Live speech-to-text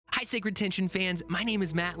Hi, Sacred Tension fans. My name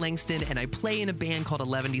is Matt Langston, and I play in a band called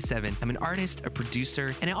 11D7. I'm an artist, a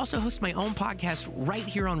producer, and I also host my own podcast right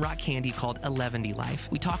here on Rock Candy called 11D Life.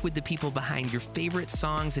 We talk with the people behind your favorite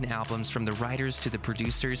songs and albums, from the writers to the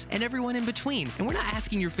producers and everyone in between. And we're not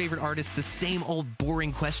asking your favorite artists the same old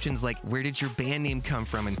boring questions like, where did your band name come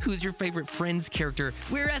from and who's your favorite Friends character?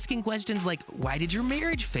 We're asking questions like, why did your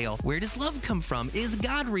marriage fail? Where does love come from? Is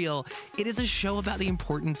God real? It is a show about the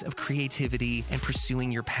importance of creativity and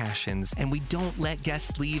pursuing your passions, and we don't let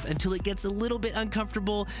guests leave until it gets a little bit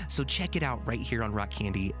uncomfortable, so check it out right here on Rock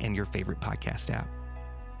Candy and your favorite podcast app.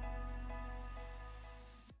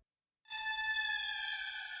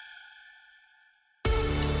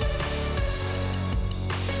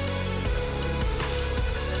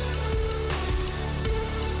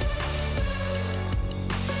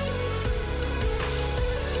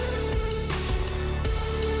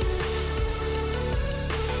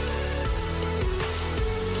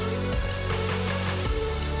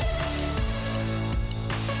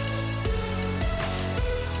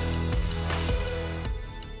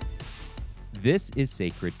 This is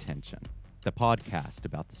Sacred Tension, the podcast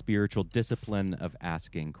about the spiritual discipline of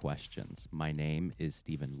asking questions. My name is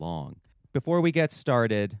Stephen Long. Before we get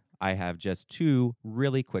started, I have just two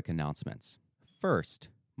really quick announcements. First,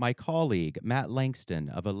 my colleague Matt Langston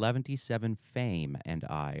of 11D7 fame and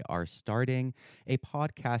I are starting a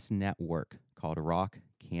podcast network called Rock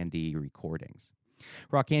Candy Recordings.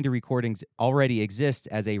 Rock Candy Recordings already exists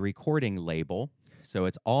as a recording label, so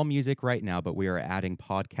it's all music right now, but we are adding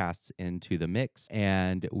podcasts into the mix,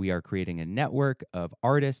 and we are creating a network of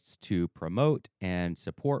artists to promote and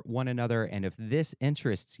support one another. And if this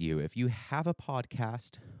interests you, if you have a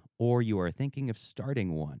podcast or you are thinking of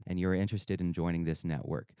starting one and you're interested in joining this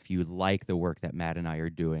network, if you like the work that Matt and I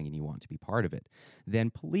are doing and you want to be part of it,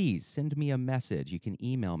 then please send me a message. You can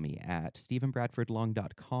email me at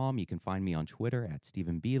stephenbradfordlong.com. You can find me on Twitter at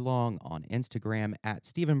stephenblong, on Instagram at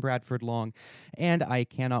stephenbradfordlong, and I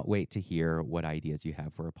cannot wait to hear what ideas you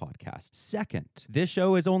have for a podcast. Second, this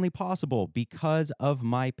show is only possible because of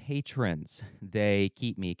my patrons. They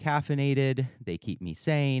keep me caffeinated, they keep me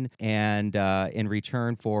sane, and in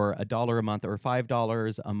return for $1 a month or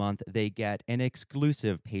 $5 a month, they get an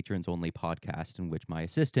exclusive patrons-only podcast in which my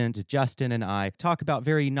assistant, Justin, and I talk about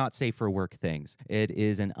very not safe for work things. It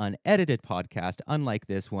is an unedited podcast, unlike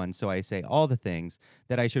this one, so I say all the things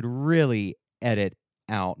that I should really edit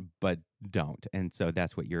out, but don't. And so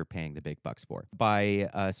that's what you're paying the big bucks for. By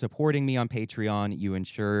supporting me on Patreon, you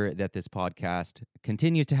ensure that this podcast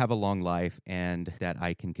continues to have a long life and that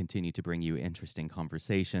I can continue to bring you interesting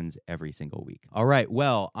conversations every single week. All right.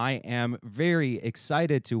 Well, I am very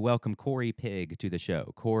excited to welcome Corey Pigg to the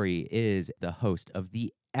show. Corey is the host of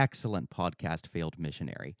the excellent podcast Failed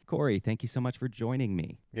Missionary. Corey, thank you so much for joining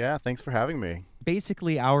me. Yeah, thanks for having me.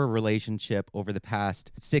 Basically, our relationship over the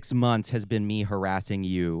past 6 months has been me harassing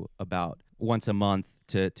you about once a month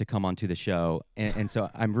to come onto the show, and so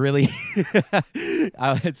I'm really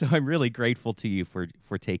I'm really grateful to you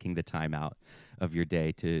for taking the time out of your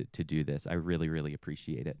day to do this. I really, really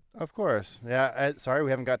appreciate it. Of course. Yeah. Sorry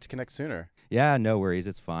we haven't got to connect sooner. Yeah, no worries.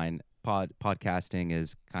 It's fine. Podcasting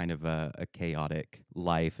is kind of a chaotic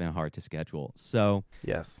life and hard to schedule. So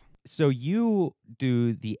yes. So you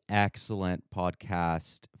do the excellent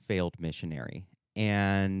podcast Failed Missionary.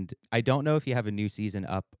 And I don't know if you have a new season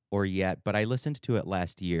up or yet, but I listened to it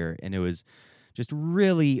last year and it was just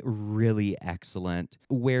really, really excellent,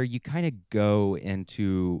 where you kind of go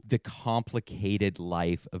into the complicated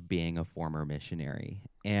life of being a former missionary.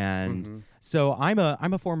 And so I'm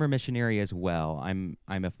a former missionary as well. I'm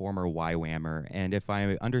a former YWAMer, and if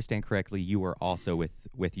I understand correctly, you were also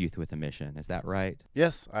with Youth with a Mission. Is that right?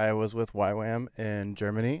 Yes, I was with YWAM in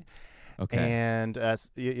Germany. Okay. And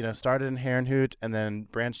started in Herrnhut and then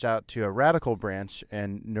branched out to a radical branch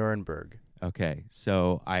in Nuremberg. Okay,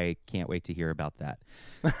 so I can't wait to hear about that.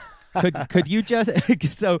 Could you just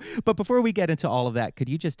but before we get into all of that, could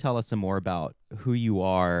you just tell us some more about who you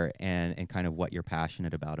are and kind of what you're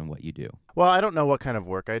passionate about and what you do? Well, I don't know what kind of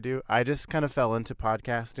work I do. I just kind of fell into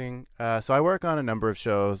podcasting. So I work on a number of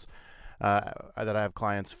shows that I have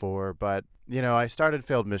clients for, but I started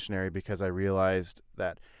Failed Missionary because I realized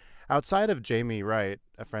that outside of Jamie Wright,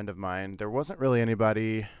 a friend of mine, there wasn't really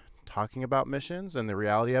anybody talking about missions and the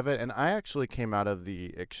reality of it. And I actually came out of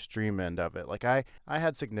the extreme end of it. Like I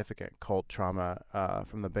had significant cult trauma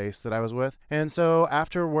from the base that I was with. And so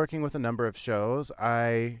after working with a number of shows,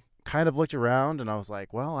 I kind of looked around and I was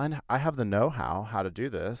like, well, I have the know-how to do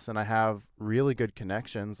this. And I have really good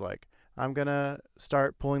connections. Like I'm going to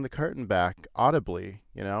start pulling the curtain back audibly,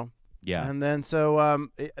 Yeah. And then so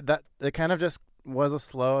it kind of just was a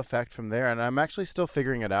slow effect from there, and I'm actually still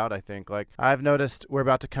figuring it out. I think, like, I've noticed we're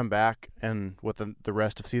about to come back, and with the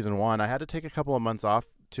rest of season 1, I had to take a couple of months off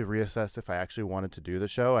to reassess if I actually wanted to do the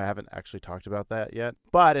show. I haven't actually talked about that yet,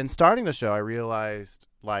 but in starting the show, I realized,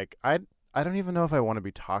 like, I don't even know if I want to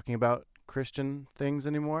be talking about Christian things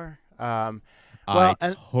anymore. I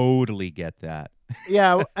totally get that.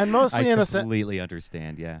 Yeah, and mostly I in the completely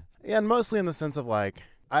understand. Yeah, and mostly in the sense of, like,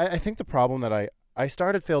 I think the problem that I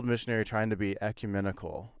started Failed Missionary trying to be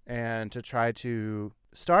ecumenical and to try to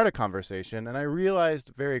start a conversation, and I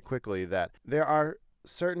realized very quickly that there are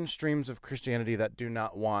certain streams of Christianity that do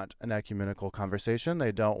not want an ecumenical conversation.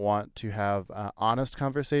 They don't want to have honest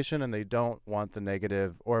conversation, and they don't want the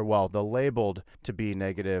negative, or, well, the labeled to be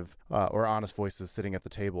negative or honest voices sitting at the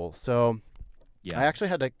table. So yeah. I actually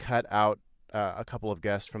had to cut out a couple of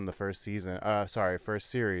guests from the first series.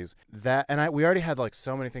 We already had, like,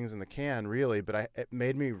 so many things in the can, really, but it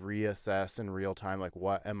made me reassess in real time, like,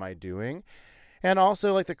 what am I doing? And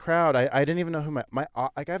also, like, the crowd, I didn't even know who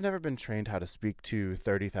like, I've never been trained how to speak to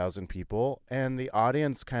 30,000 people, and the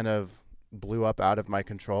audience kind of blew up out of my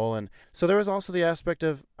control. And so there was also the aspect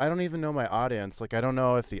of, I don't even know my audience. Like, I don't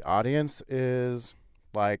know if the audience is,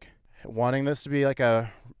 like, wanting this to be like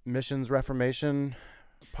a missions reformation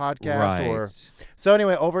podcast, right. or so.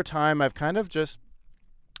 Anyway, over time, I've kind of just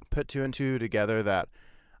put 2 and 2 together that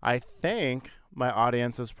I think my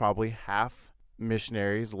audience is probably half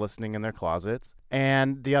missionaries listening in their closets,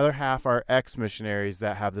 and the other half are ex-missionaries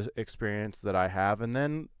that have the experience that I have, and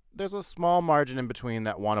then there's a small margin in between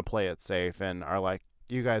that want to play it safe and are like,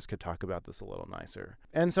 you guys could talk about this a little nicer.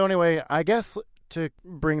 And so anyway, I guess to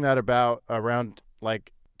bring that about around,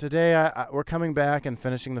 like, today, we're coming back and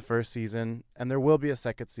finishing the first season, and there will be a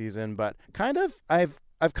second season, but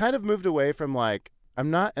I've kind of moved away from, like, I'm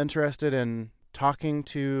not interested in talking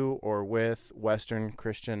to or with Western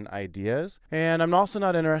Christian ideas, and I'm also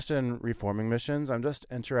not interested in reforming missions. I'm just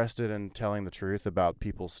interested in telling the truth about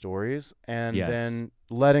people's stories, and then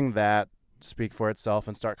letting that speak for itself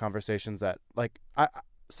and start conversations that, like,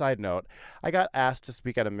 side note, I got asked to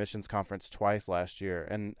speak at a missions conference twice last year,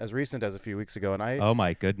 and as recent as a few weeks ago, and oh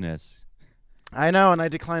my goodness, I know, and I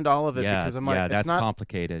declined all of it because I'm like, that's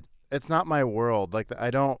complicated. It's not my world. Like, I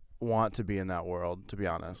don't want to be in that world, to be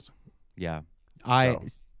honest. Yeah,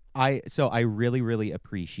 so I really, really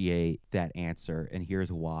appreciate that answer, and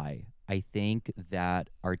here's why. I think that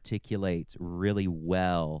articulates really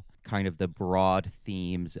well kind of the broad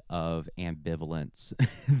themes of ambivalence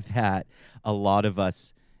that a lot of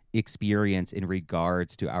us experience in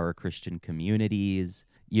regards to our Christian communities.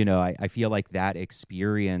 You know, I feel like that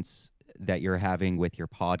experience that you're having with your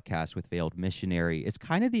podcast with Failed Missionary is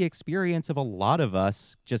kind of the experience of a lot of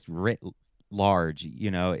us just writ large.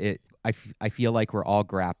 You know, I feel like we're all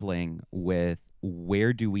grappling with,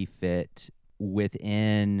 where do we fit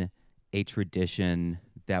within a tradition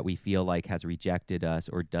that we feel like has rejected us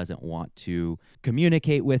or doesn't want to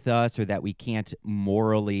communicate with us, or that we can't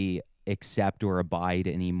morally accept or abide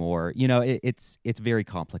anymore. You know, it's very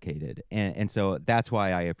complicated. And so that's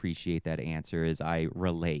why I appreciate that answer, is I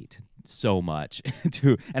relate so much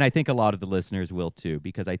to, and I think a lot of the listeners will too,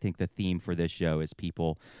 because I think the theme for this show is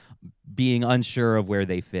people being unsure of where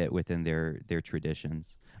they fit within their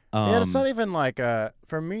traditions. And it's not even like,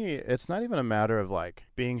 for me, it's not even a matter of, like,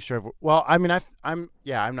 being sure of, well, I mean, I'm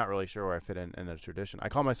not really sure where I fit in a tradition. I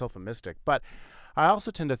call myself a mystic, but I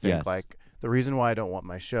also tend to think, like, the reason why I don't want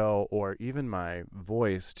my show or even my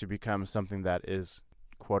voice to become something that is,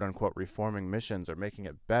 quote unquote, reforming missions or making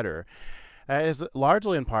it better is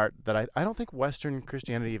largely in part that I don't think Western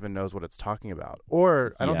Christianity even knows what it's talking about,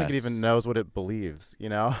 or I don't think it even knows what it believes, you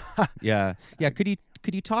know? Yeah.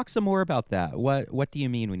 Could you talk some more about that? What do you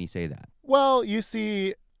mean when you say that? Well, you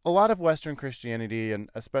see, a lot of Western Christianity, and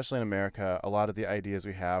especially in America, a lot of the ideas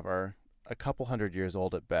we have are a couple hundred years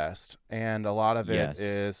old at best, and a lot of it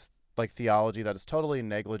is like theology that is totally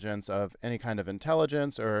negligence of any kind of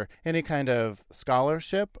intelligence or any kind of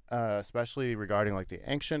scholarship, especially regarding, like, the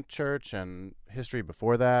ancient church and history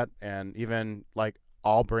before that, and even, like,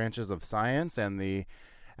 all branches of science and the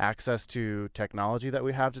access to technology that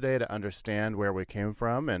we have today to understand where we came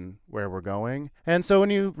from and where we're going. And so when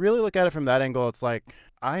you really look at it from that angle, it's like,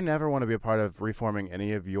 I never want to be a part of reforming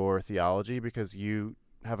any of your theology, because you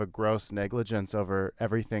have a gross negligence over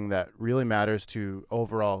everything that really matters to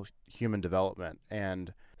overall human development.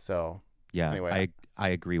 And so, anyway, I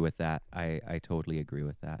agree with that. I totally agree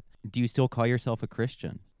with that. Do you still call yourself a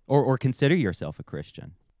Christian, or consider yourself a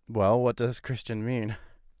Christian? Well, what does Christian mean?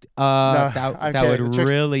 That would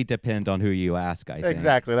really depend on who you ask, I think.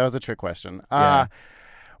 Exactly. That was a trick question. Yeah.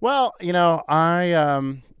 Well, you know,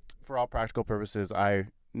 I, for all practical purposes, I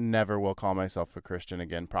never will call myself a Christian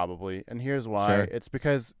again, probably. And here's why. Sure. It's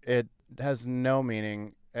because it has no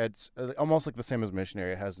meaning. It's almost like the same as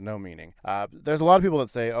missionary. It has no meaning. There's a lot of people that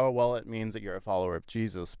say, oh, well, it means that you're a follower of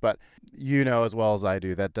Jesus. But you know as well as I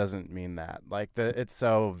do, that doesn't mean that. Like, it's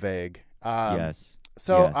so vague. Yes.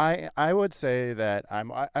 So Yes. I would say that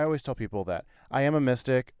I always tell people that I am a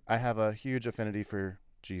mystic. I have a huge affinity for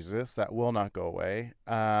Jesus that will not go away.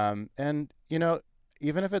 And, you know,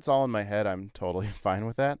 even if it's all in my head, I'm totally fine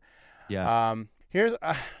with that. Yeah. Here's,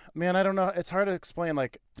 man, I don't know. It's hard to explain.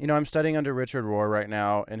 Like, you know, I'm studying under Richard Rohr right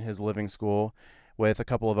now in his living school with a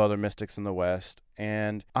couple of other mystics in the West.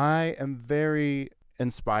 And I am very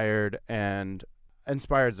inspired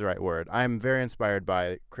is the right word. I'm very inspired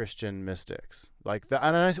by Christian mystics. Like,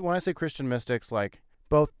 when I say Christian mystics, like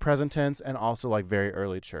both present tense and also like very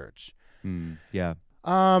early church. Yeah.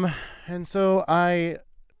 And so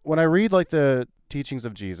when I read like the teachings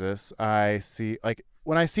of Jesus, I see like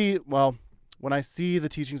when I see the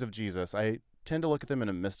teachings of Jesus, I tend to look at them in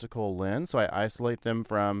a mystical lens. So I isolate them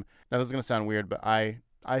from, now this is going to sound weird, but I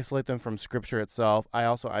isolate them from scripture itself. I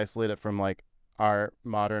also isolate it from like our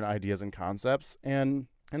modern ideas and concepts. And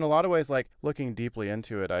in a lot of ways, like looking deeply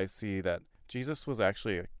into it, I see that Jesus was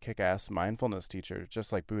actually a kick-ass mindfulness teacher,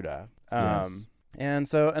 just like Buddha. Yes.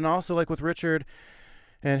 And also like with Richard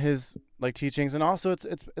and his like teachings, and also it's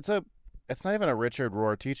not even a Richard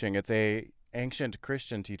Rohr teaching. It's a ancient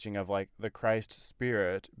Christian teaching of like the Christ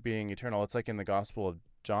spirit being eternal. It's like in the Gospel of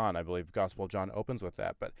John, I believe. Gospel of John opens with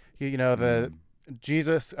that. But the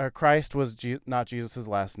Jesus or Christ was not Jesus's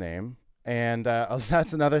last name, and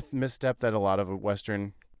that's another misstep that a lot of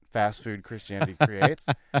Western fast food Christianity creates.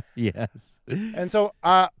 Yes. And so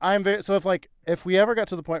if we ever got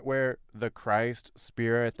to the point where the Christ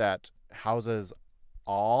spirit that houses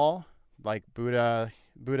all, like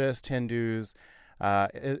Buddhists, Hindus,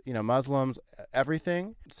 Muslims,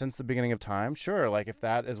 everything since the beginning of time, sure, like if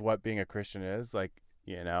that is what being a Christian is, like,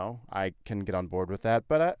 you know, I can get on board with that.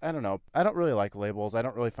 But I don't know. I don't really like labels. I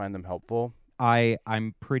don't really find them helpful.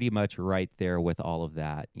 I'm pretty much right there with all of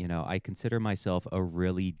that. You know, I consider myself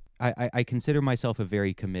I consider myself a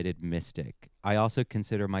very committed mystic. I also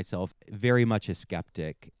consider myself very much a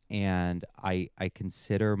skeptic. And I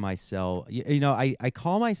consider myself, I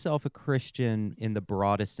call myself a Christian in the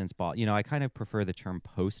broadest sense. You know, I kind of prefer the term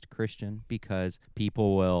post-Christian because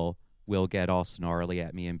people will get all snarly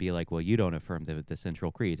at me and be like, well, you don't affirm the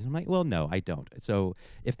central creed. And I'm like, well, no, I don't. So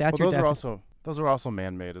if that's those are also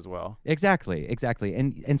man-made as well. Exactly.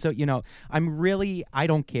 And so, you know, I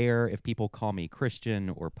don't care if people call me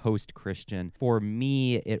Christian or post-Christian. For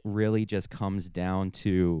me, it really just comes down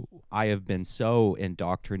to I have been so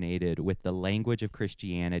indoctrinated with the language of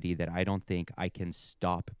Christianity that I don't think I can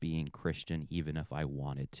stop being Christian even if I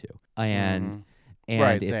wanted to. And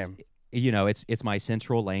right, it's, same. You know, it's my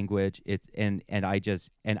central language.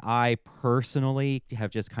 I personally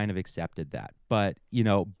have just kind of accepted that. But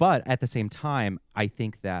at the same time, I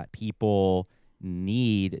think that people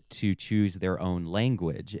need to choose their own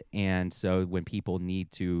language. And so when people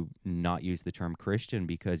need to not use the term Christian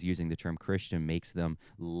because using the term Christian makes them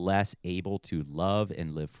less able to love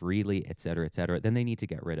and live freely, et cetera, then they need to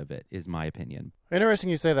get rid of it, is my opinion. Interesting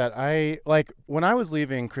you say that. When I was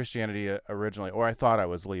leaving Christianity originally, or I thought I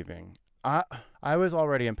was leaving, I was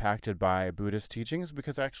already impacted by Buddhist teachings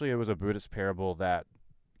because actually it was a Buddhist parable that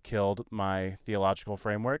killed my theological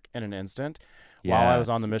framework in an instant while I was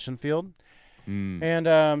on the mission field.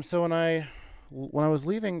 And so when I was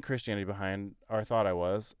leaving Christianity behind, or I thought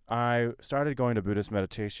I started going to Buddhist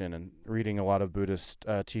meditation and reading a lot of Buddhist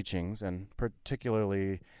teachings, and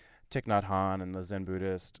particularly Thich Nhat Hanh and the Zen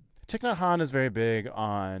Buddhist. Thich Nhat Hanh is very big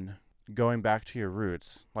on going back to your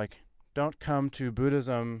roots. Like, don't come to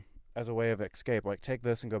Buddhism as a way of escape. Like, take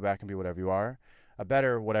this and go back and be whatever you are. A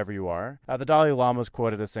better whatever you are. The Dalai Lama is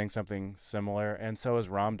quoted as saying something similar, and so is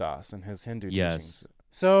Ram Dass in his Hindu teachings.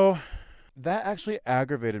 So that actually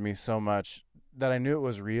aggravated me so much that I knew it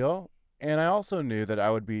was real, and I also knew that I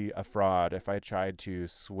would be a fraud if I tried to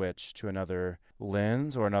switch to another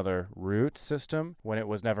lens or another root system when it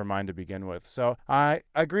was never mine to begin with. So I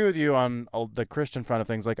agree with you on the Christian front of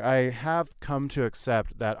things. Like, I have come to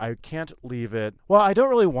accept that I can't leave it. Well, I don't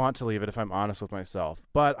really want to leave it if I'm honest with myself,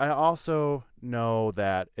 but I also know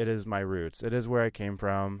that it is my roots. It is where I came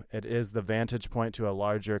from. It is the vantage point to a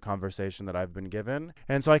larger conversation that I've been given.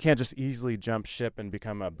 And so I can't just easily jump ship and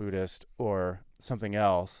become a Buddhist or something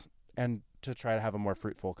else and to try to have a more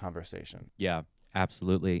fruitful conversation. Yeah,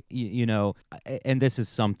 absolutely. You know, and this is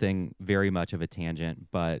something very much of a tangent,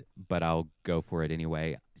 but I'll go for it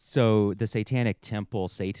anyway. So the Satanic Temple,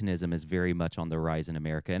 Satanism, is very much on the rise in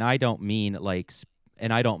America. And I don't mean like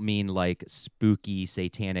and I don't mean like spooky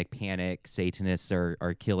satanic panic Satanists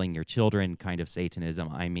are killing your children kind of Satanism.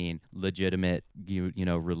 I mean legitimate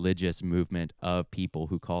religious movement of people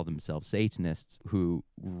who call themselves Satanists, who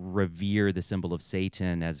revere the symbol of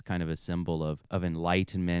Satan as kind of a symbol of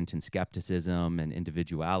enlightenment and skepticism and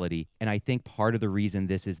individuality. And I think part of the reason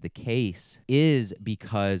this is the case is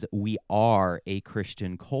because we are a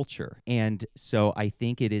Christian culture. And so I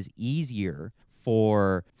think it is easier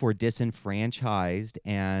for disenfranchised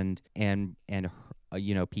and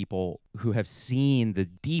people who have seen the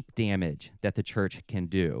deep damage that the church can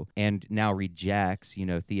do and now rejects,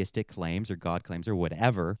 theistic claims or God claims or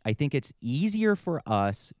whatever. I think it's easier for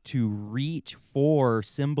us to reach for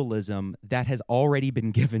symbolism that has already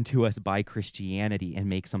been given to us by Christianity and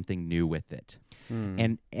make something new with it.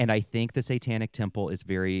 And I think the Satanic Temple is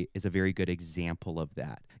a very good example of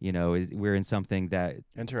that. We're in something that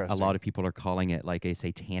a lot of people are calling it like a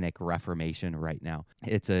satanic reformation right now.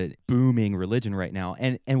 It's a booming religion right now.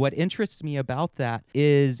 And what interests me about that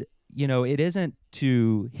is, it isn't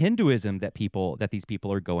to Hinduism that these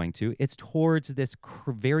people are going to. It's towards this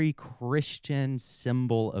very Christian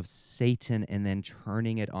symbol of Satan and then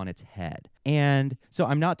turning it on its head. And so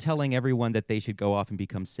I'm not telling everyone that they should go off and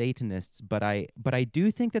become Satanists, but I do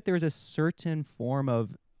think that there's a certain form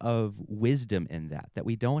of wisdom in that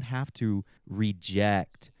we don't have to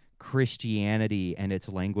reject Christianity and its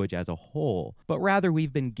language as a whole, but rather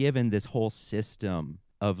we've been given this whole system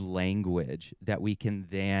of language that we can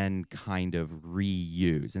then kind of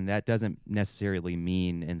reuse. And that doesn't necessarily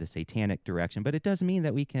mean in the satanic direction, but it does mean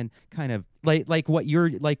that we can kind of like what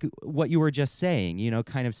you were just saying,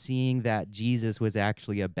 kind of seeing that Jesus was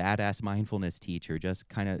actually a badass mindfulness teacher, just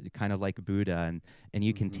kind of like Buddha, and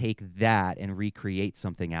you can take that and recreate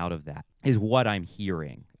something out of that, is what I'm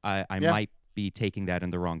hearing. I might be taking that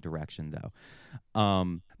in the wrong direction though.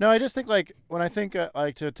 No, I just think like when I think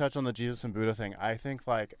like to touch on the Jesus and Buddha thing, I think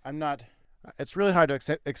like it's really hard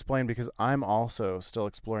to explain because I'm also still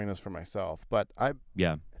exploring this for myself, but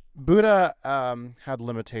Buddha had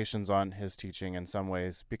limitations on his teaching in some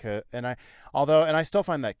ways and I still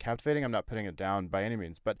find that captivating. I'm not putting it down by any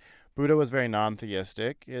means, but Buddha was very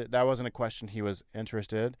non-theistic. That wasn't a question he was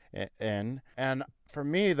interested in. And for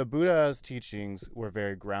me, the Buddha's teachings were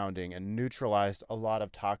very grounding and neutralized a lot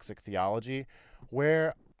of toxic theology,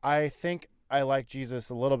 where I think I like Jesus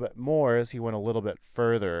a little bit more as he went a little bit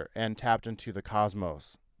further and tapped into the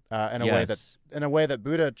cosmos in a way that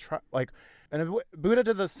Buddha Buddha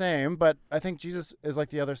did the same, but I think Jesus is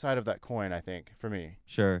like the other side of that coin, I think, for me.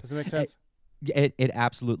 Sure. Does it make sense? It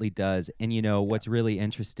absolutely does. And, what's really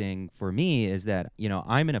interesting for me is that,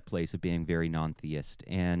 I'm in a place of being very non-theist.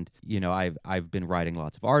 And, I've been writing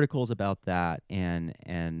lots of articles about that.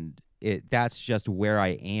 And that's just where I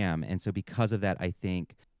am. And so because of that, I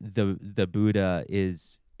think the Buddha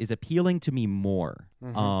is appealing to me more.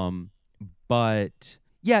 Mm-hmm. But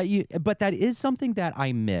that is something that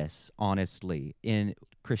I miss, honestly, in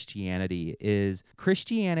Christianity. Is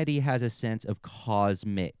Christianity has a sense of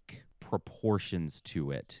cosmic proportions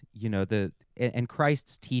to it. And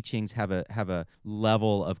Christ's teachings have a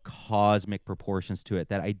level of cosmic proportions to it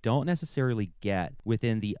that I don't necessarily get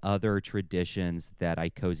within the other traditions that I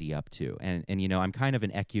cozy up to. And I'm kind of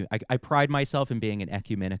I pride myself in being an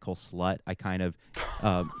ecumenical slut. I kind of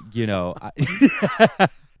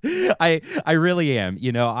I really am.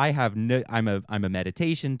 I'm a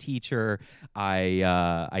meditation teacher.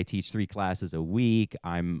 I teach 3 classes a week.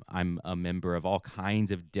 I'm a member of all kinds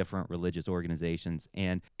of different religious organizations,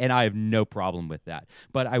 and I have no problem with that.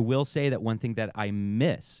 But I will say that one thing that I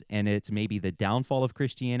miss, and it's maybe the downfall of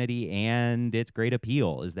Christianity and its great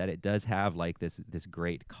appeal, is that it does have like this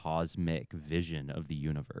great cosmic vision of the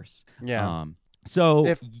universe. Yeah. So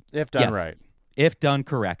if done right. If done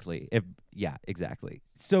correctly. Yeah, exactly.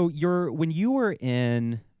 So when you were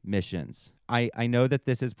in missions, I know that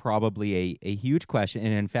this is probably a huge question,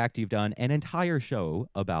 and in fact, you've done an entire show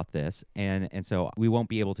about this, and so we won't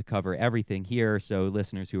be able to cover everything here, so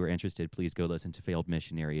listeners who are interested, please go listen to Failed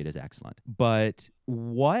Missionary. It is excellent. But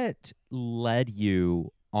what led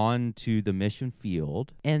you onto the mission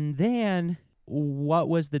field, and then what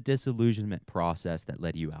was the disillusionment process that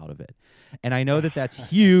led you out of it? And I know that that's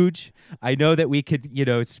huge. I know that we could,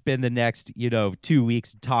 spend the next, 2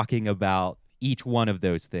 weeks talking about each one of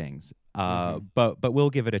those things. But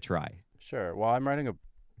we'll give it a try. Sure. Well, I'm writing a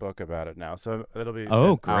book about it now, so it'll be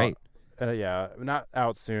great. Not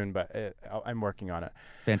out soon, but I'm working on it.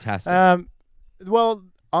 Fantastic. Well,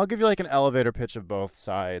 I'll give you like an elevator pitch of both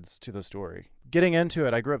sides to the story. Getting into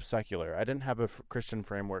it, I grew up secular. I didn't have a Christian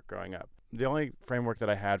framework growing up. The only framework that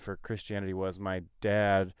I had for Christianity was my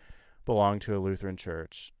dad belonged to a Lutheran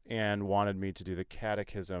church and wanted me to do the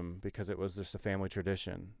catechism because it was just a family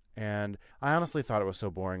tradition. And I honestly thought it was so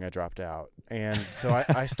boring I dropped out. And so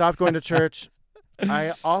I stopped going to church.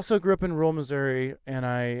 I also grew up in rural Missouri, and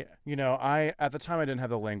I at the time I didn't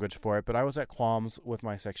have the language for it, but I was at qualms with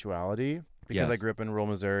my sexuality because I grew up in rural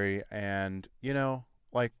Missouri, and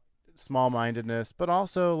like small-mindedness, but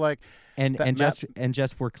also like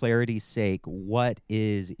just for clarity's sake, what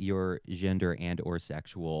is your gender and or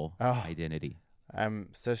sexual identity? I'm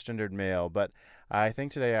cisgendered male, but I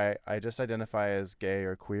think today I just identify as gay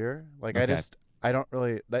or queer. Like Okay. I don't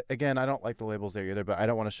really, again, I don't like the labels there either, but I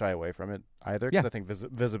don't want to shy away from it either because I think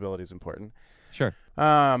visibility is important. Sure.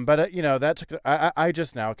 But that took, I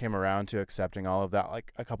just now came around to accepting all of that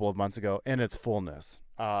like a couple of months ago in its fullness.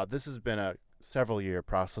 This has been a several year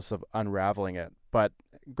process of unraveling it. But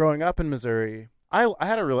growing up in Missouri, I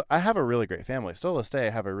have a really great family. Still to this day, I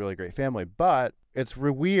have a really great family, but it's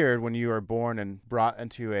weird when you are born and brought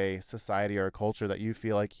into a society or a culture that you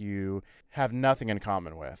feel like you have nothing in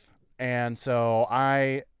common with. And so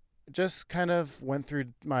I just kind of went through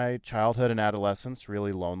my childhood and adolescence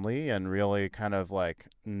really lonely and really kind of like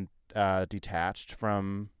detached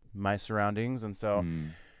from my surroundings. And so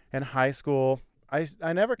in high school,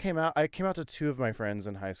 I never came out. I came out to two of my friends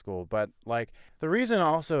in high school, but like the reason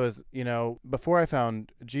also is, before I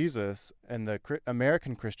found Jesus and the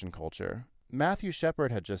American Christian culture, Matthew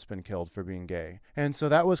Shepard had just been killed for being gay. And so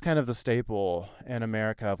that was kind of the staple in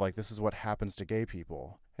America of like, this is what happens to gay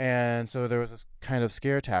people. And so there was this kind of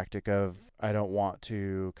scare tactic of, I don't want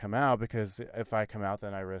to come out because if I come out,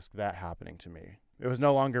 then I risk that happening to me. It was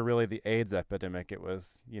no longer really the AIDS epidemic. It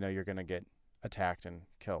was, you're going to get attacked and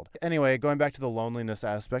killed. Anyway, going back to the loneliness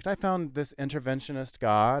aspect, I found this interventionist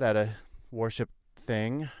God at a worship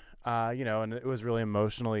thing, and it was really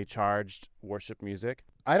emotionally charged worship music.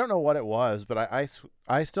 I don't know what it was, but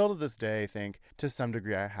I still to this day think to some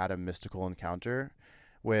degree I had a mystical encounter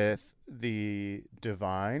with the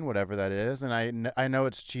divine, whatever that is. And I know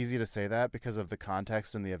it's cheesy to say that because of the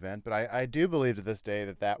context and the event, but I do believe to this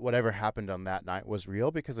day that whatever happened on that night was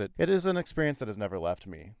real because it is an experience that has never left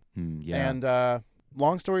me. And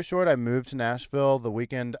long story short, I moved to Nashville. The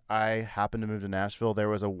weekend I happened to move to Nashville, there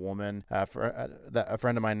was a woman, a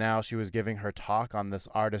friend of mine now, she was giving her talk on this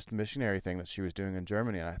artist missionary thing that she was doing in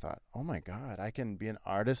Germany. And I thought, oh my God, I can be an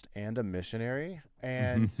artist and a missionary.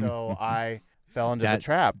 And so I fell into the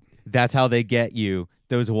trap. That's how they get you.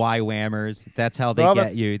 Those YWAMers. That's how they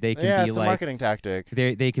get you. They can be it's like a marketing tactic.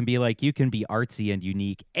 They can be like, you can be artsy and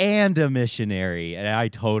unique and a missionary, and I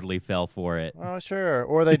totally fell for it. Oh, sure.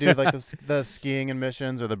 Or they do like the skiing and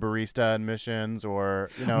missions, or the barista and missions,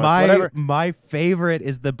 or whatever. My favorite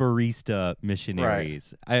is the barista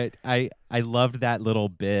missionaries. Right. I loved that little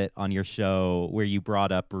bit on your show where you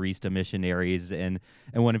brought up barista missionaries, and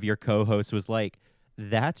one of your co-hosts was like,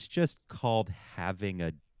 "That's just called having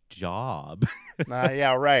a job."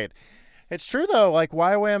 Yeah, right. It's true though. Like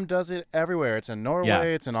YWAM does it everywhere. It's in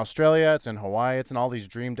Norway, It's in Australia, it's in Hawaii, it's in all these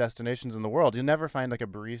dream destinations in the world. You'll never find like a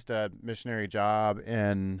barista missionary job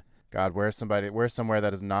in where's somewhere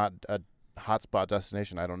that is not a hotspot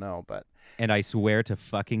destination. I don't know, but. And I swear to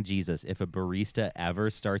fucking Jesus, if a barista ever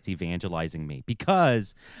starts evangelizing me,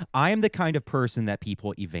 because I am the kind of person that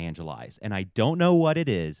people evangelize, and I don't know what it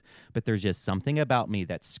is, but there's just something about me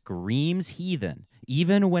that screams heathen.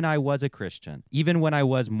 Even when I was a Christian, even when I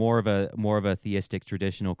was more of a theistic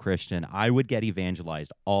traditional Christian, I would get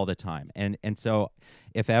evangelized all the time. And so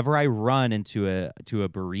if ever I run into a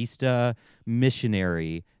barista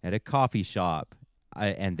missionary at a coffee shop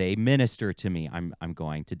and they minister to me, I'm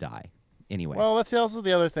going to die. Anyway. Well, that's also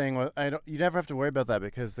the other thing. You never have to worry about that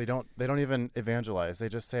because they don't even evangelize. They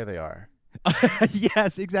just say they are.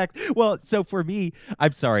 Yes, exactly. Well, so for me,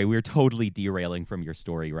 I'm sorry, we're totally derailing from your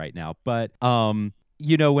story right now, but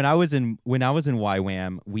when I was in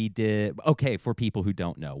YWAM, we did, okay, for people who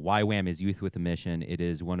don't know, YWAM is Youth with a Mission. It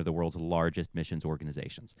is one of the world's largest missions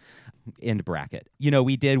organizations. End bracket.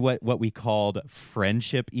 We did what we called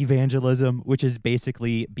friendship evangelism, which is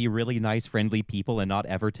basically be really nice, friendly people and not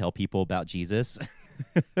ever tell people about Jesus.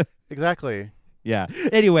 Exactly. Yeah.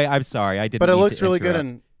 Anyway, I'm sorry. I didn't. But it looks really good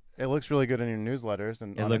in your newsletters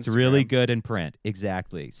and it looks Instagram. really good in print.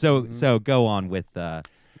 Exactly. So go on with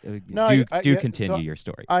continue your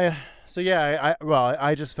story. I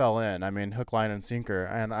just fell in. I mean, hook, line, and sinker,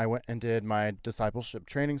 and I went and did my discipleship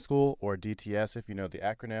training school, or DTS, if you know the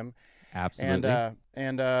acronym. Absolutely.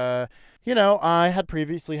 And I had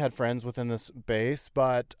previously had friends within this base,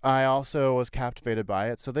 but I also was captivated by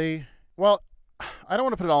it. So I don't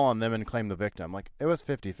want to put it all on them and claim the victim. Like, it was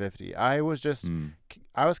 50-50.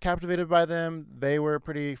 I was captivated by them. They were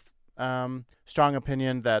pretty strong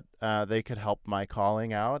opinion that they could help my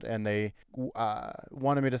calling out, and they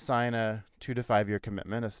wanted me to sign a 2 to 5 year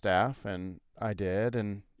commitment as staff, and I did.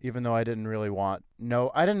 And even though I didn't really I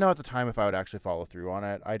didn't know at the time if I would actually follow through on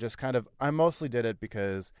it. I mostly did it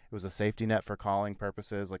because it was a safety net for calling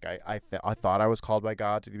purposes. Like I thought I was called by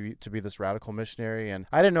God to be this radical missionary, and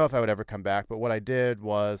I didn't know if I would ever come back. But what I did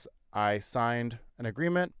was I signed an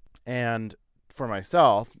agreement, and for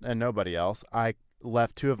myself and nobody else, I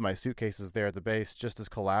left 2 of my suitcases there at the base just as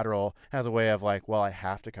collateral, as a way of like, well, I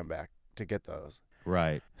have to come back to get those.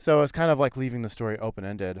 Right. So it's kind of like leaving the story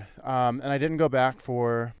open-ended. And I didn't go back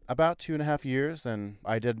for about 2.5 years, and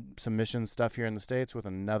I did some mission stuff here in the States with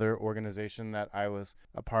another organization that I was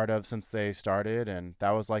a part of since they started, and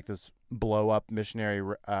that was like this blow-up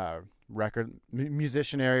missionary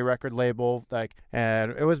musicianary record label,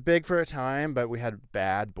 and it was big for a time, but we had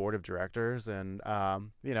bad board of directors, and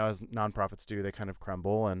as nonprofits do, they kind of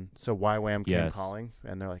crumble. And so YWAM came calling,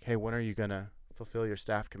 and they're like, hey, when are you gonna fulfill your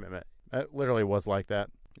staff commitment? It literally was like that.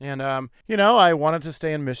 And I wanted to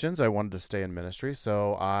stay in missions, I wanted to stay in ministry,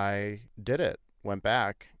 so I did it. Went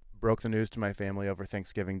back, broke the news to my family over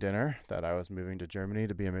Thanksgiving dinner that I was moving to Germany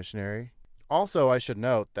to be a missionary. Also, I should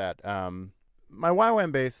note that my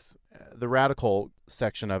YWAM base, the radical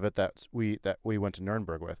section of it that we went to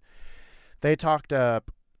Nuremberg with, they talked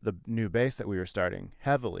up the new base that we were starting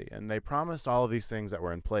heavily, and they promised all of these things that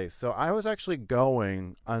were in place. So I was actually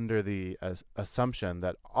going under the assumption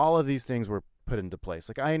that all of these things were put into place.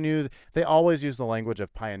 Like, I knew they always use the language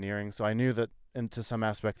of pioneering, so I knew that, and to some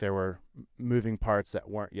aspect, there were moving parts that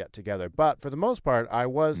weren't yet together. But for the most part, I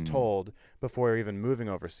was told before even moving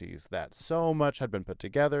overseas that so much had been put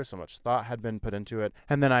together, so much thought had been put into it.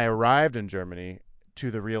 And then I arrived in Germany to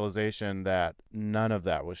the realization that none of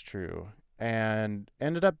that was true, and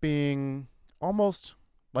ended up being almost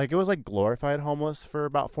like, it was like glorified homeless for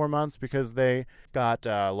about 4 months, because they got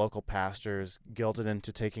local pastors guilted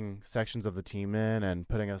into taking sections of the team in and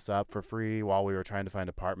putting us up for free while we were trying to find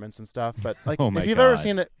apartments and stuff. But like, if you've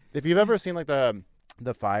ever seen like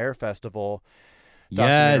the Fire Festival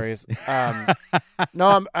documentaries,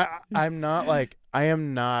 no, I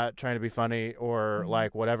am not trying to be funny or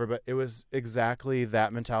like whatever, but it was exactly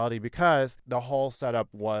that mentality, because the whole setup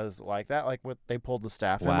was like that. Like, they pulled the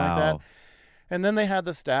staff in like that. And then they had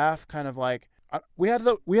the staff kind of like, we had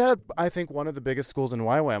I think one of the biggest schools in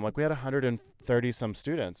YWAM. Like, we had 130 some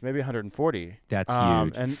students, maybe 140. That's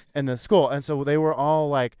huge. And in the school, and so they were all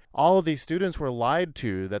like, all of these students were lied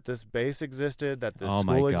to that this base existed, that this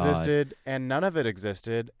school existed, and none of it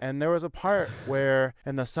existed. And there was a part where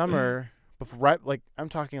in the summer, I'm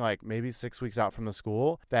talking like maybe 6 weeks out from the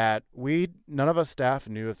school, that none of us staff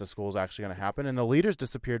knew if the school was actually going to happen, and the leaders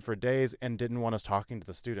disappeared for days and didn't want us talking to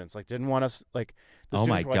the students. Like, didn't want us, like, the oh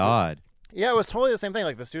students my were God. Yeah, it was totally the same thing.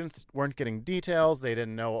 Like, the students weren't getting details, they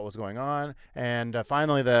didn't know what was going on, and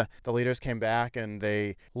finally the leaders came back, and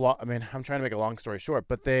I'm trying to make a long story short,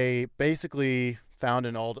 but they basically found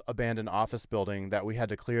an old abandoned office building that we had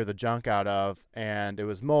to clear the junk out of, and it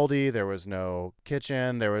was moldy. There was no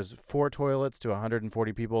kitchen. There was 4 toilets to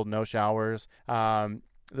 140 people, no showers.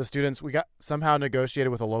 The students, we got somehow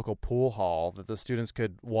negotiated with a local pool hall that the students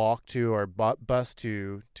could walk to or bus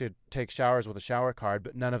to take showers with a shower card,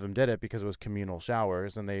 but none of them did it because it was communal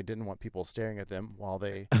showers, and they didn't want people staring at them while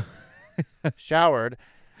they showered.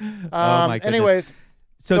 Oh my goodness. Anyways.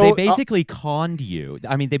 So they basically conned you.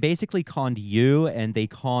 I mean, they basically conned you, and they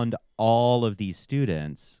conned all of these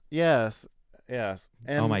students. Yes. And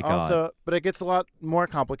oh my God. But it gets a lot more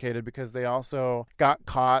complicated, because they also got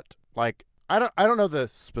caught. Like, I don't know the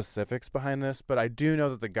specifics behind this, but I do know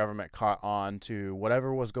that the government caught on to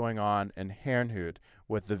whatever was going on in Herrnhut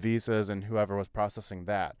with the visas and whoever was processing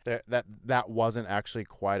that. That wasn't actually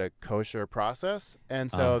quite a kosher process,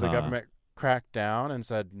 and so the government cracked down and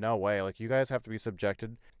said, no way, like, you guys have to be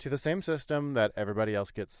subjected to the same system that everybody else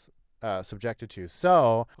gets subjected to.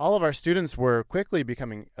 So all of our students were quickly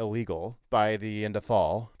becoming illegal by the end of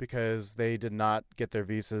fall, because they did not get their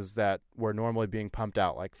visas that were normally being pumped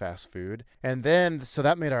out like fast food. And then, so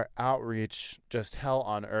that made our outreach just hell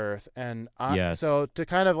on earth. And so to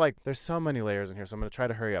kind of like, there's so many layers in here, so I'm going to try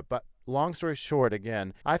to hurry up. But long story short,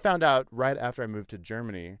 again, I found out right after I moved to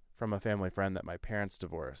Germany from a family friend that my parents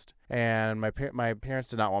divorced. And my parents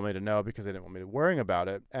did not want me to know, because they didn't want me worrying about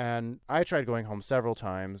it. And I tried going home several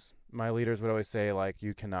times. My leaders would always say, like,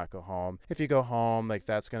 you cannot go home. If you go home, like,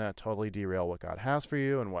 that's going to totally derail what God has for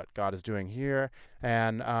you and what God is doing here.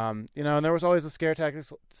 And, and there was always the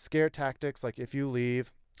scare tactics, like, if you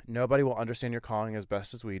leave, Nobody will understand your calling as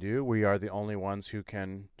best as we do. We are the only ones who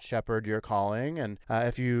can shepherd your calling. And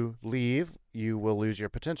if you leave, you will lose your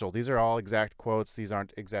potential. These are all exact quotes. These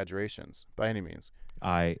aren't exaggerations by any means.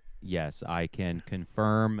 Yes, I can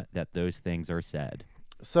confirm that those things are said.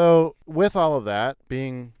 So with all of that,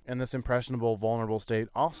 being in this impressionable, vulnerable state,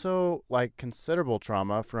 also like considerable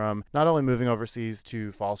trauma from not only moving overseas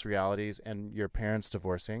to false realities and your parents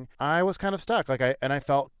divorcing, I was kind of stuck. I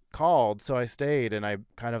felt called, so I stayed and I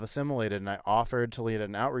kind of assimilated, and I offered to lead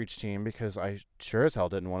an outreach team because I sure as hell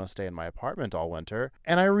didn't want to stay in my apartment all winter.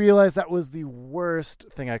 And I realized that was the worst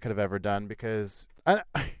thing I could have ever done, because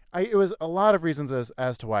it was a lot of reasons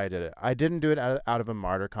as to why I did it. I didn't do it out of a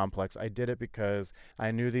martyr complex. I did it because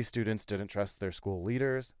I knew these students didn't trust their school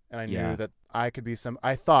leaders, and I knew that I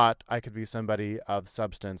thought I could be somebody of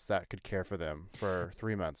substance that could care for them for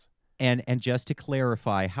 3 months. And just to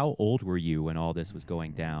clarify, how old were you when all this was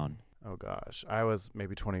going down? Oh gosh, I was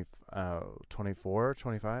maybe 24,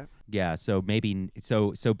 25. Yeah, so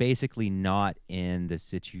basically not in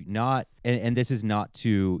the and this is not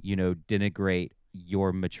to, denigrate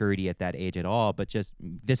your maturity at that age at all, but just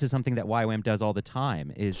this is something that YWAM does all the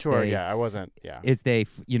time. I wasn't. Yeah,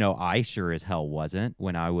 I sure as hell wasn't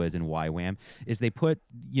when I was in YWAM. Is they put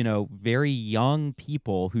very young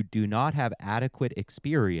people who do not have adequate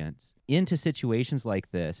experience into situations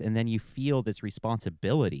like this, and then you feel this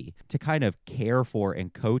responsibility to kind of care for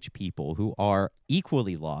and coach people who are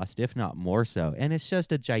equally lost, if not more so, and it's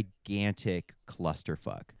just a gigantic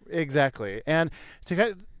clusterfuck. Exactly. And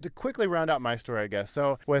to quickly round out my story, I guess,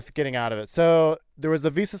 so with getting out of it, so there was the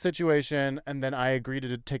visa situation, and then I agreed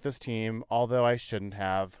to take this team, although I shouldn't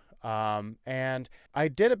have. And I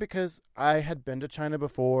did it because I had been to China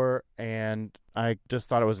before, and I just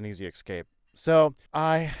thought it was an easy escape. So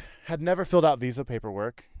I had never filled out visa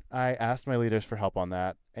paperwork. I asked my leaders for help on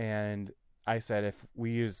that, and I said, if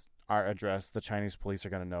we use our address, the Chinese police are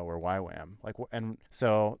going to know we're YWAM. And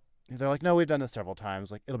so they're like, no, we've done this several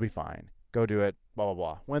times. Like, it'll be fine. Go do it. Blah, blah,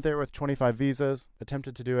 blah. Went there with 25 visas,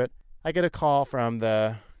 attempted to do it. I get a call from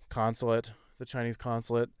the consulate, the Chinese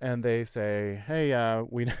consulate, and they say, hey, I'm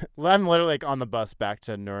literally on the bus back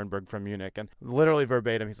to Nuremberg from Munich, and literally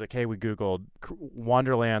verbatim, he's like, hey, we Googled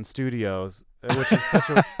Wonderland Studios, which is such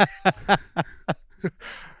a...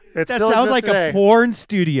 That sounds like today. A porn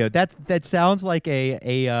studio. That sounds like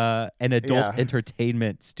an adult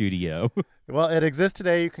entertainment studio. Well, it exists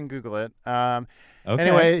today. You can Google it. Okay.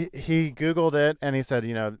 Anyway, he Googled it, and he said,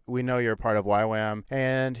 we know you're part of YWAM.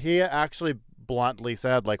 And he actually bluntly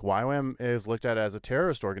said, like, YWAM is looked at as a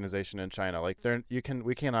terrorist organization in China. Like,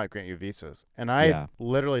 we cannot grant you visas. And I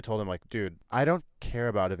literally told him, like, dude, I don't care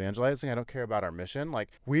about evangelizing. I don't care about our mission. Like,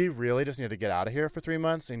 we really just need to get out of here for 3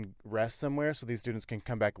 months and rest somewhere so these students can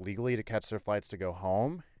come back legally to catch their flights to go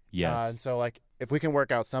home. Yes. And so, like, if we can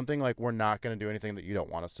work out something, like, we're not going to do anything that you don't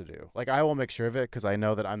want us to do. Like, I will make sure of it because I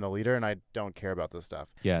know that I'm the leader and I don't care about this stuff.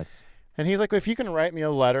 Yes. And he's like, if you can write me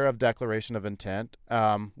a letter of declaration of intent,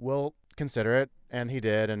 we'll consider it. And he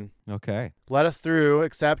did, and let us through,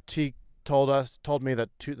 except he told me that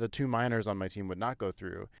the two minors on my team would not go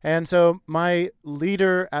through. And so my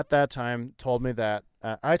leader at that time told me that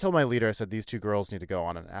I told my leader, I said, these two girls need to go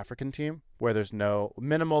on an African team where there's no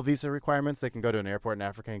minimal visa requirements. They can go to an airport in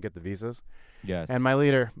Africa and get the visas. Yes. And my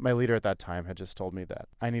leader at that time had just told me that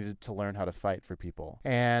I needed to learn how to fight for people,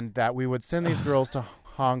 and that we would send these girls to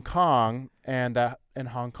Hong Kong, and that in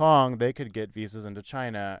Hong Kong they could get visas into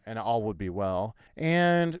China and all would be well.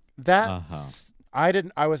 And that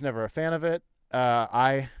I was never a fan of it.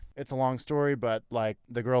 It's a long story, but like,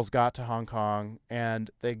 the girls got to Hong Kong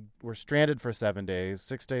and they were stranded for 7 days,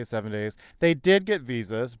 6 days, 7 days. They did get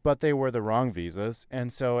visas, but they were the wrong visas.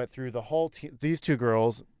 And so it threw the whole these two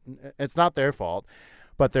girls, it's not their fault,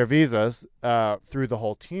 but their visas threw the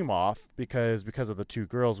whole team off because of the two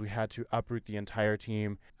girls. We had to uproot the entire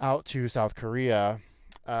team out to South Korea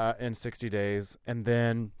in 60 days. And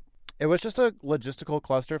then it was just a logistical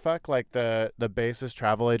clusterfuck. Like, the base's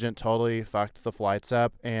travel agent totally fucked the flights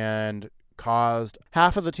up and caused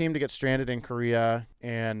half of the team to get stranded in Korea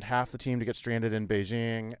and half the team to get stranded in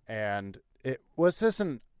Beijing. And it was just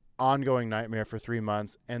an ongoing nightmare for 3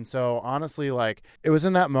 months. And so honestly, like, it was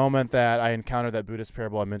in that moment that I encountered that Buddhist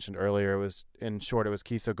parable I mentioned earlier. It was, in short, it was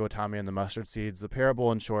Kiso Gotami and the mustard seeds. The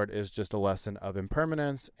parable, in short, is just a lesson of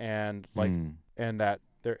impermanence and and that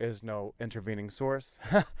there is no intervening source.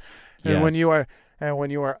 And when your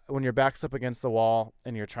back's up against the wall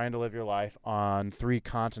and you're trying to live your life on 3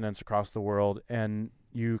 continents across the world, and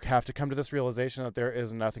you have to come to this realization that there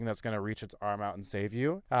is nothing that's going to reach its arm out and save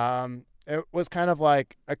you. it was kind of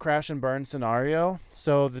like a crash and burn scenario.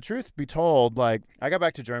 So the truth be told, like, I got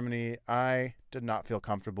back to Germany. I did not feel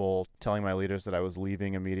comfortable telling my leaders that I was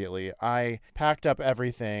leaving immediately. I packed up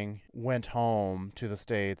everything, went home to the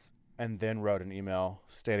States, and then wrote an email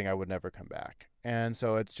stating I would never come back. And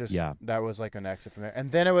so it's just, that was like an exit from there.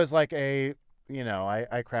 And then it was like I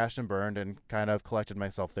crashed and burned and kind of collected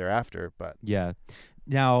myself thereafter. But yeah.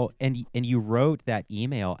 Now, and you wrote that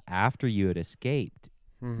email after you had escaped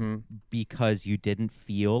because you didn't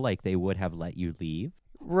feel like they would have let you leave?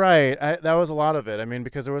 Right. That was a lot of it. I mean,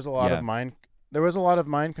 because there was a lot of mind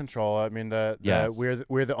control. I mean,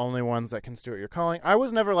 we're the only ones that can steward your calling. I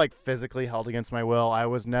was never like physically held against my will. I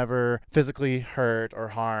was never physically hurt or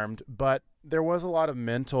harmed, but there was a lot of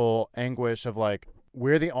mental anguish of like,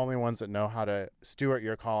 we're the only ones that know how to steward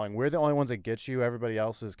your calling. We're the only ones that get you. Everybody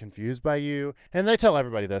else is confused by you. And they tell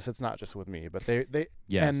everybody this. It's not just with me, but they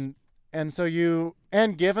and so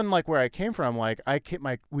given like where I came from, like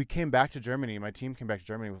we came back to Germany. My team came back to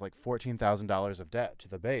Germany with like $14,000 of debt to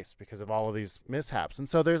the base because of all of these mishaps. And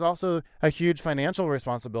so there's also a huge financial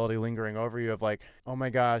responsibility lingering over you of like, oh my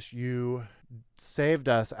gosh, you saved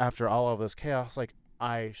us after all of this chaos. Like,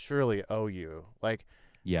 I surely owe you. Like,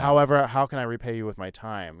 however, how can I repay you with my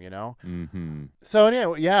time, you know? Mm-hmm. So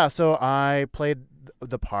anyway, so I played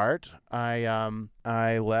the part.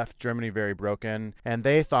 I left Germany very broken, and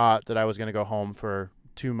they thought that I was going to go home for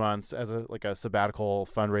 2 months as a sabbatical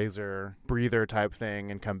fundraiser breather type thing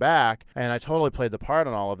and come back. And I totally played the part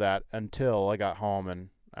on all of that until I got home and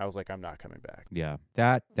I was like, I'm not coming back. Yeah,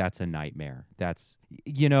 that's a nightmare. That's,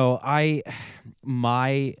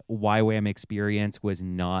 my YWAM experience was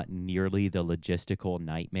not nearly the logistical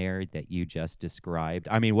nightmare that you just described.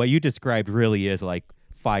 I mean, what you described really is like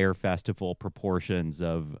Fire Festival proportions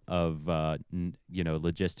of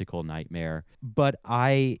logistical nightmare. But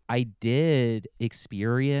I did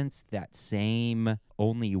experience that same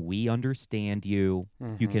only we understand you.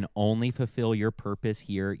 You can only fulfill your purpose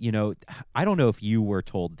here. I don't know if you were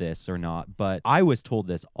told this or not, but I was told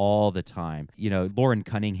this all the time. Lauren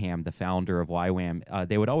Cunningham, the founder of YWAM,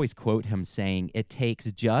 they would always quote him saying, it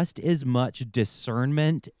takes just as much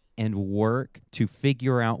discernment and work to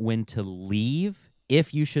figure out when to leave,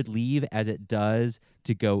 if you should leave, as it does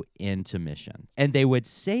to go into mission. And they would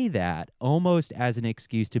say that almost as an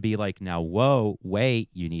excuse to be like, now, whoa, wait,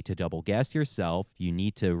 you need to double guess yourself. You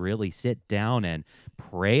need to really sit down and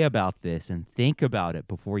pray about this and think about it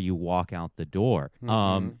before you walk out the door.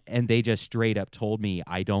 And they just straight up told me,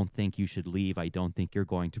 I don't think you should leave. I don't think you're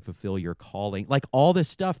going to fulfill your calling. Like all the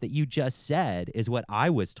stuff that you just said is what I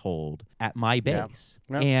was told at my base.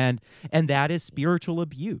 Yeah. And that is spiritual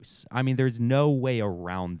abuse. I mean, there's no way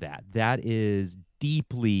around that. That is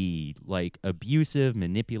deeply like abusive,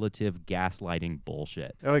 manipulative, gaslighting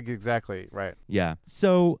bullshit. Oh, exactly. Right. Yeah.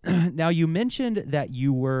 So now you mentioned that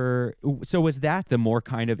was that the more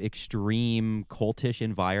kind of extreme cultish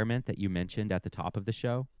environment that you mentioned at the top of the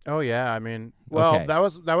show? Oh yeah. I mean, well, okay. that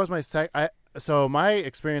was my so my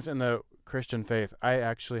experience in the Christian faith, I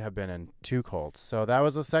actually have been in 2 cults. So that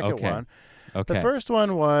was the second one. Okay. The first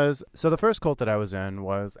one was, so the first cult that I was in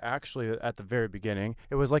was actually at the very beginning.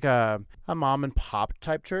 It was like a mom and pop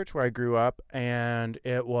type church where I grew up, and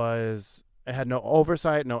it had no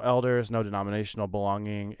oversight, no elders, no denominational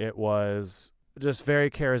belonging. It was just very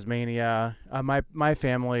charismania. My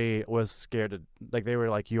family was scared they were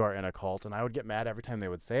like, you are in a cult, and I would get mad every time they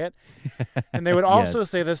would say it. And they would also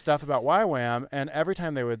say this stuff about YWAM, and every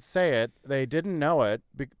time they would say it, they didn't know it,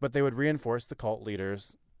 but they would reinforce the cult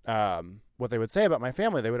leaders what they would say about my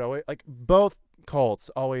family. They would always, like, both cults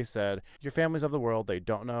always said, your family's of the world, they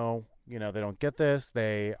don't know, they don't get this,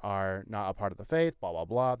 they are not a part of the faith, blah, blah,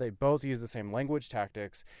 blah. They both use the same language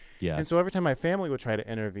tactics. Yes. And so every time my family would try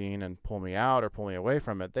to intervene and pull me out or pull me away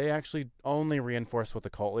from it, they actually only reinforced what the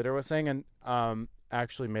cult leader was saying and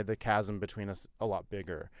actually made the chasm between us a lot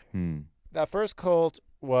bigger. That first cult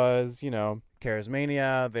was,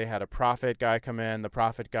 charismania. They had a prophet guy come in. The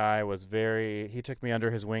prophet guy he took me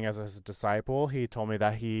under his wing as his disciple. He told me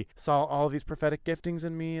that he saw all of these prophetic giftings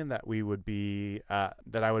in me and that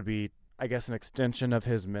I would be, I guess, an extension of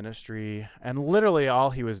his ministry. And literally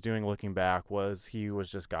all he was doing looking back was he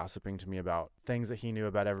was just gossiping to me about things that he knew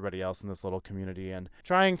about everybody else in this little community and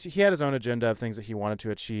he had his own agenda of things that he wanted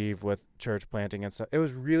to achieve with church planting and stuff. It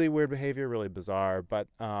was really weird behavior, really bizarre. But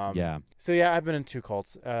so yeah, I've been in 2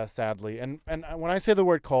 cults, sadly. And when I say the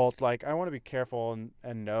word cult, like, I want to be careful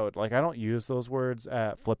and note, like, I don't use those words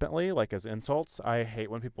flippantly, like as insults. I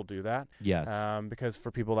hate when people do that. Yes. Because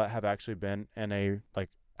for people that have actually been in a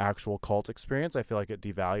actual cult experience, I feel like it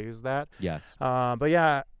devalues that. Yes. But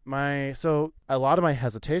yeah, So a lot of my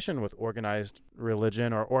hesitation with organized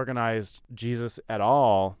religion or organized Jesus at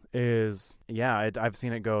all is, I've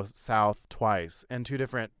seen it go south twice in two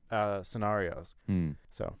different scenarios.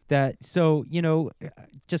 So,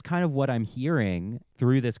 just kind of what I'm hearing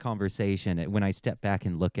through this conversation when I step back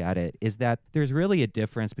and look at it is that there's really a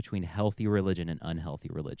difference between healthy religion and unhealthy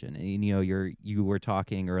religion. And, you were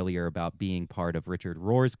talking earlier about being part of Richard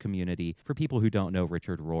Rohr's community. For people who don't know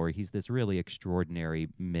Richard Rohr, he's this really extraordinary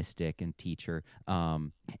mystic and teacher.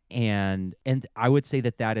 And I would say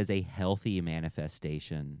that is a healthy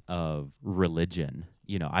manifestation of religion.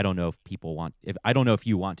 I don't know if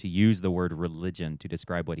you want to use the word religion to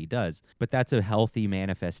describe what he does, but that's a healthy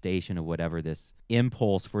manifestation of whatever this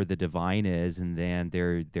impulse for the divine is. And then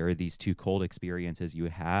there are these two cold experiences you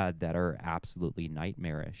had that are absolutely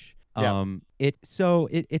nightmarish. Yeah. It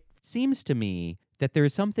seems to me that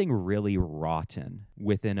there's something really rotten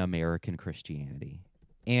within American Christianity.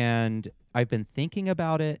 And I've been thinking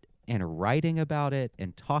about it and writing about it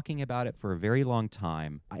and talking about it for a very long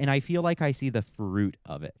time. And I feel like I see the fruit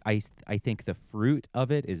of it. I think the fruit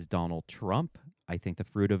of it is Donald Trump. I think the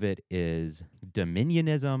fruit of it is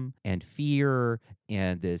dominionism and fear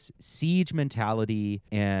and this siege mentality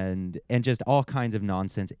and just all kinds of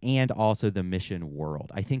nonsense, and also the mission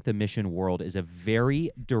world. I think the mission world is a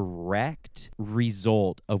very direct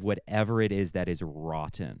result of whatever it is that is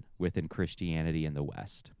rotten within Christianity in the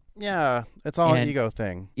West. Yeah, it's all an ego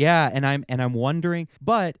thing. Yeah, and I'm wondering,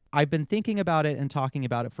 but I've been thinking about it and talking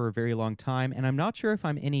about it for a very long time, and I'm not sure if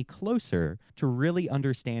I'm any closer to really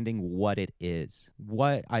understanding what it is.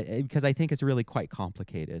 Because I think it's really quite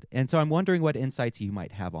complicated. And so I'm wondering what insights you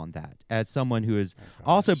might have on that as someone who has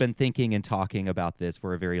also been thinking and talking about this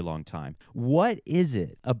for a very long time. What is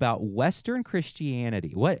it about Western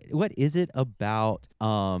Christianity? What is it about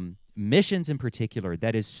missions in particular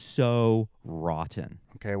that is so rotten?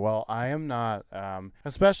 Okay, well, I am not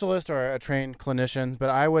a specialist or a trained clinician,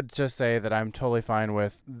 but I would just say that I'm totally fine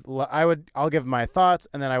with. I'll give my thoughts,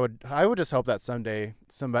 and then I would just hope that someday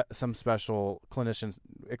some special clinician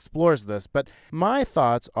explores this. But my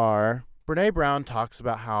thoughts are, Brene Brown talks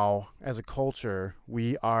about how, as a culture,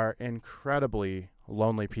 we are incredibly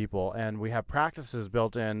lonely people, and we have practices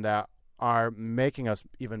built in that are making us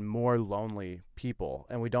even more lonely people,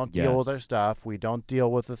 and we don't deal with our stuff. We don't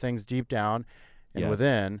deal with the things deep down and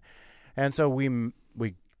within, and so we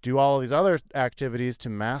do all of these other activities to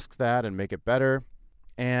mask that and make it better.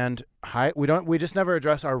 And we just never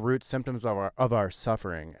address our root symptoms of our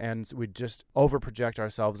suffering, and we just overproject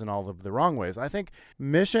ourselves in all of the wrong ways. I think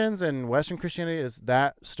missions and Western Christianity is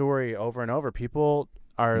that story over and over. People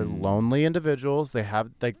are lonely individuals. They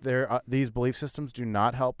have these belief systems do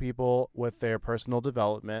not help people with their personal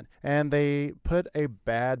development, and they put a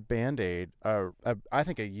bad Band-Aid, I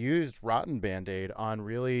think a used rotten Band-Aid on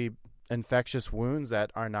really infectious wounds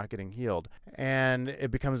that are not getting healed. And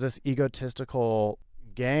it becomes this egotistical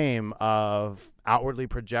game of outwardly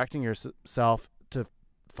projecting yourself to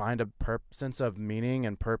find a sense of meaning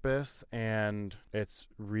and purpose, and it's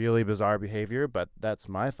really bizarre behavior, but that's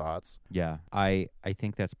my thoughts. Yeah, I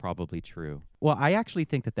think that's probably true. Well, I actually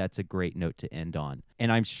think that that's a great note to end on.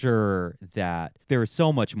 And I'm sure that there is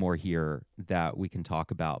so much more here that we can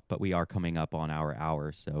talk about, but we are coming up on our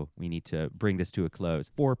hour, so we need to bring this to a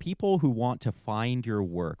close. For people who want to find your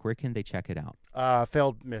work, where can they check it out?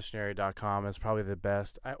 Failedmissionary.com is probably the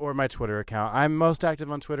best, or my Twitter account. I'm most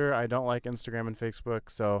active on Twitter. I don't like Instagram and Facebook,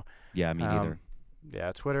 so... Yeah, me neither.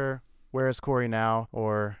 Yeah, Twitter... Where is Corey now,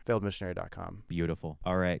 or failedmissionary.com. Beautiful.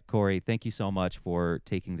 All right, Corey, thank you so much for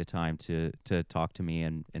taking the time to talk to me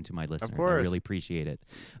and to my listeners. Of course. I really appreciate it.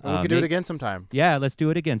 We could do it again sometime. Yeah, let's do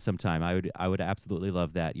it again sometime. I would absolutely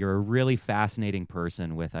love that. You're a really fascinating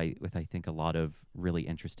person with I think a lot of really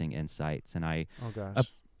interesting insights, and I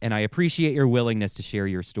appreciate your willingness to share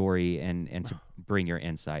your story and to bring your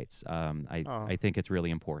insights. I think it's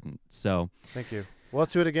really important. So thank you. Well,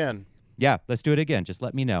 let's do it again. Yeah, let's do it again. Just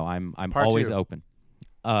let me know. I'm part always two. open.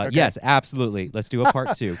 Okay. Yes, absolutely. Let's do a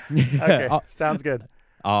part 2. Okay, sounds good.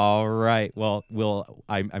 All right. Well,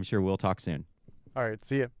 I'm sure we'll talk soon. All right,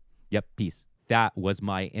 see ya. Yep, peace. That was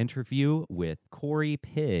my interview with Corey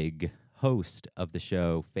Pigg, host of the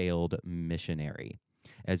show Failed Missionary.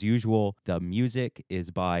 As usual, the music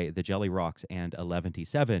is by the Jelly Rocks and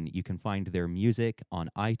 11-7. You can find their music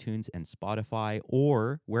on iTunes and Spotify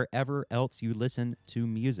or wherever else you listen to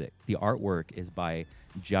music. The artwork is by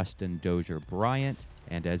Justin Dozier Bryant.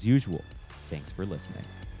 And as usual, thanks for listening.